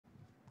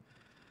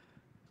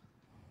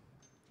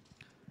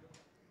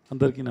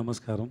Andarki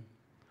namaskaram.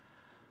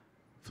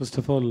 First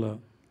of all,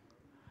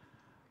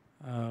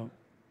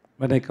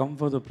 when I come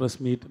for the press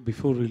meet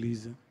before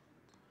release,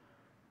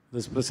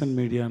 this present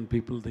media and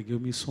people, they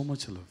give me so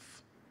much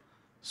love.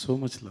 So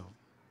much love.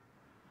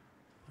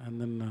 And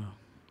then,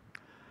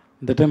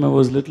 that time I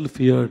was little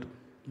feared.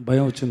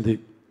 Bayam ochindi.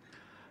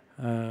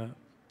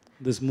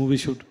 This movie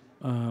should,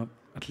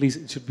 at least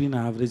it should be an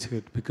average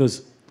hit,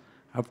 because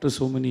after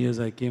so many years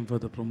I came for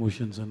the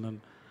promotions and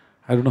then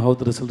I don't know how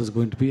the result is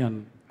going to be.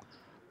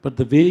 But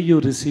the way you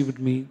received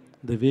me,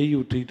 the way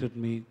you treated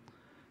me,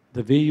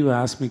 the way you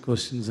asked me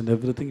questions and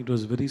everything, it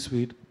was very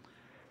sweet.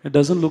 It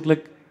doesn't look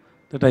like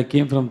that I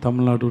came from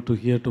Tamil Nadu to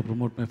here to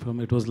promote my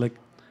film. It was like,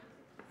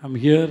 I'm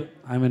here,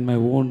 I'm in my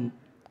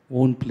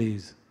own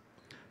place.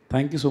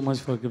 Thank you so much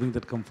for giving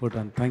that comfort,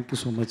 and thank you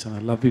so much, and I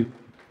love you.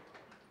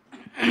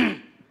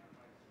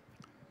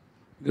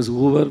 Because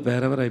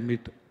wherever I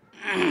meet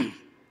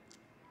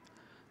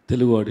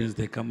Telugu audience,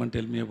 they come and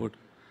tell me about,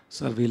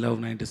 sir, we love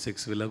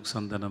 96, we love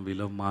Sundaram, we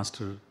love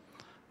Master,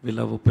 we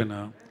love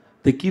Upena.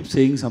 They keep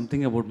saying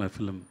something about my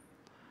film.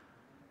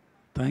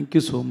 Thank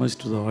you so much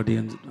to the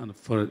audience and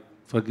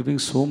for giving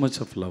so much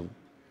of love.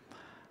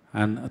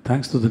 And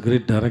thanks to the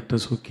great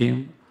directors who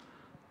came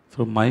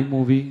for my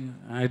movie.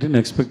 I didn't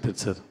expect that,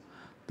 sir.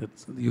 That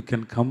you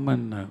can come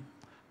and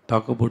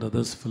talk about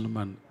others' film,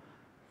 and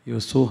you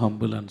are so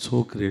humble and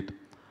so great.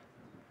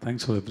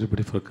 Thanks for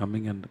everybody for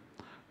coming and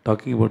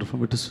talking about the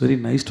film. It is very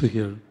nice to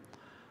hear,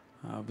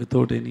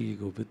 without any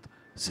ego, with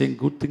saying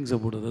good things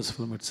about others'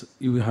 film.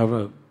 You have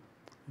a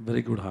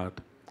very good heart.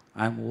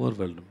 I am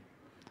overwhelmed.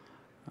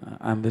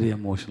 I am very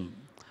emotional.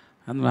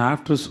 And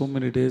after so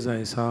many days,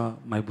 I saw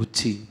my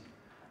Bucci.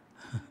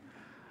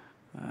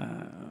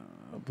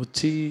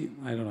 Bucci,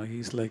 I don't know,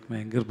 he's like my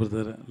younger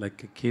brother,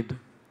 like a kid.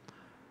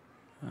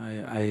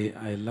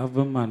 I love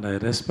him and I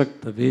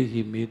respect the way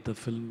he made the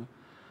film,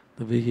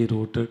 the way he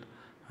wrote it.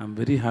 I'm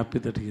very happy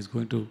that he is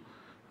going to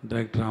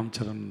direct Ram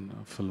Charan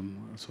film.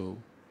 So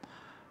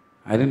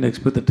I didn't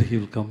expect that he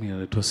will come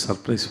here. It was a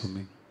surprise for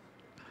me.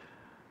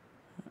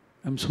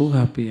 I'm so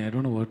happy. I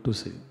don't know what to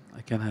say.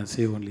 I can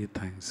say only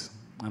thanks.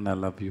 And I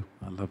love you.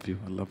 I love you.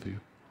 I love you.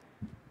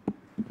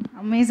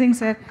 Amazing,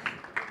 sir.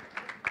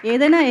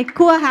 ఏదైనా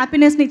ఎక్కువ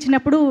హ్యాపీనెస్ని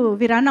ఇచ్చినప్పుడు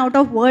we run out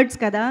of words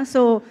కదా.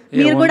 So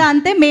మీరు కూడా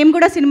అంతే, మేము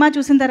కూడా cinema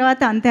చూసిన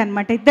తర్వాత అంతే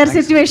అనమాట. ఇద్దరు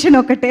సిచ్యువేషన్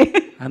ఒకటే.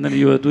 And then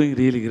you are doing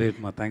really great,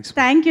 ma. Thanks.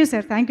 Thank you,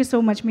 sir. Thank you so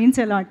much. Means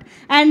a lot.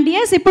 And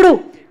yes, ఇప్పుడు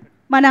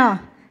మన